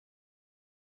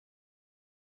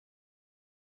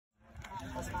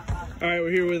All right,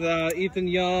 we're here with Ethan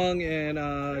Young and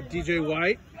DJ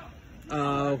White,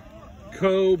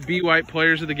 co-B White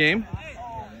players of the game.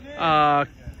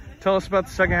 Tell us about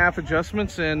the second half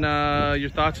adjustments and your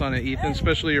thoughts on it, Ethan,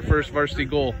 especially your first varsity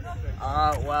goal.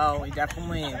 Well, we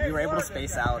were able to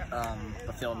space out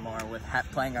the field more with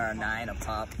playing our 9 up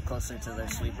top closer to their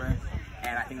sweeper,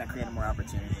 and I think that created more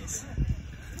opportunities.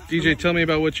 DJ, tell me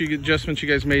about what adjustments you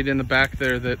guys made in the back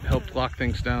there that helped lock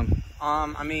things down.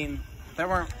 I mean, there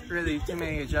weren't really too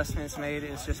many adjustments made.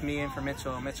 It's just me and for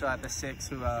Mitchell at the 6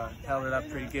 who held it up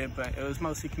pretty good, but it was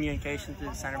mostly communication through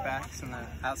the center backs and the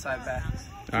outside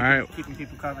backs. Keeping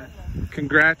people covered.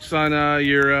 Congrats on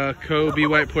your co-B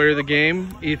White player of the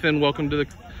game. Ethan, welcome to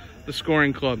the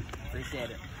scoring club. Appreciate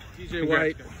it. DJ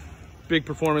White, big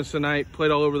performance tonight.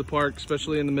 Played all over the park,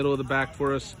 especially in the middle of the back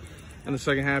for us in the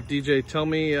second half. DJ, tell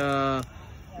me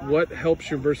what helps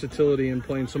your versatility in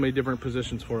playing so many different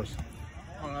positions for us?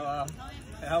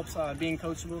 It helps being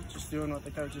coachable, just doing what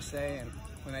the coaches say, and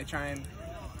when they try and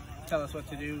tell us what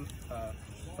to do,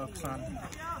 focus on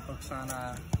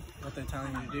what they're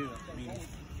telling you to do. I mean,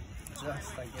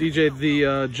 just like DJ,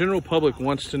 the general public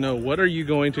wants to know, what are you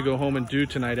going to go home and do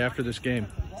tonight after this game?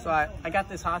 So I got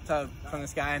this hot tub from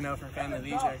this guy I know from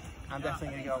Family Leisure. I'm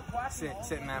definitely gonna go sit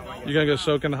in that one. You're gonna go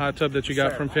soak in the hot tub that you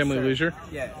got from Family Leisure?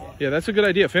 Yeah. Yeah, that's a good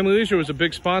idea. Family Leisure was a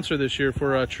big sponsor this year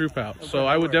for Troop Out, so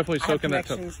I would definitely soak in that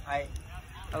tub.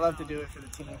 I love to do it for the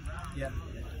team. Yeah.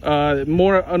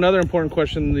 Another important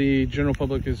question the general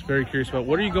public is very curious about.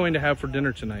 What are you going to have for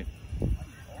dinner tonight?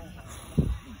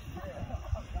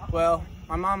 Well,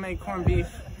 my mom made corned beef,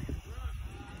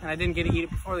 and I didn't get to eat it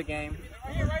before the game.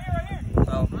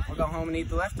 So we'll go home and eat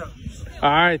the leftovers. All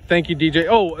right, thank you, DJ.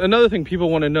 Oh, another thing people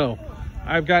want to know.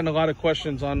 I've gotten a lot of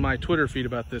questions on my Twitter feed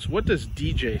about this. What does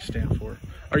DJ stand for?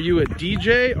 Are you a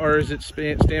DJ, or does it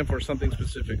stand for something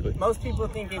specifically? Most people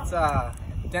think it's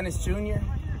Dennis Jr.,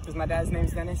 because my dad's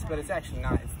name's Dennis, but it's actually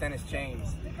not. It's Dennis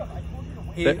James.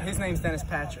 His name's Dennis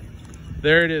Patrick.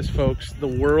 There it is, folks. The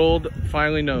world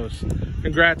finally knows.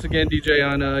 Congrats again, DJ,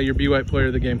 on your B White player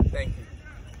of the game. Thank you.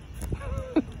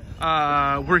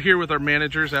 We're here with our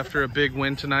managers after a big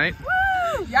win tonight.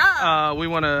 Woo! Yeah. We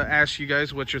want to ask you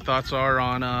guys what your thoughts are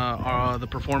on the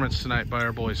performance tonight by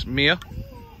our boys. Mia?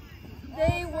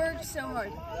 They worked so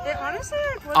hard. It honestly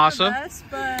wasn't awesome. The best,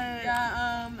 but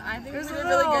yeah, I think we did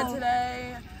really good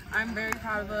today. I'm very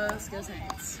proud of us. Go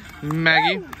Saints.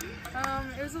 Maggie?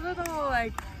 It was a little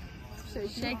like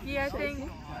shaky, I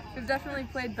think. We've definitely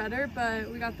played better,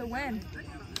 but we got the win.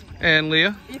 And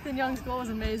Leah? Ethan Young's goal was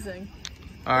amazing.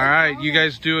 All right, you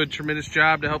guys do a tremendous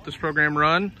job to help this program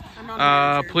run.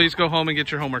 Please go home and get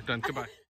your homework done. Goodbye.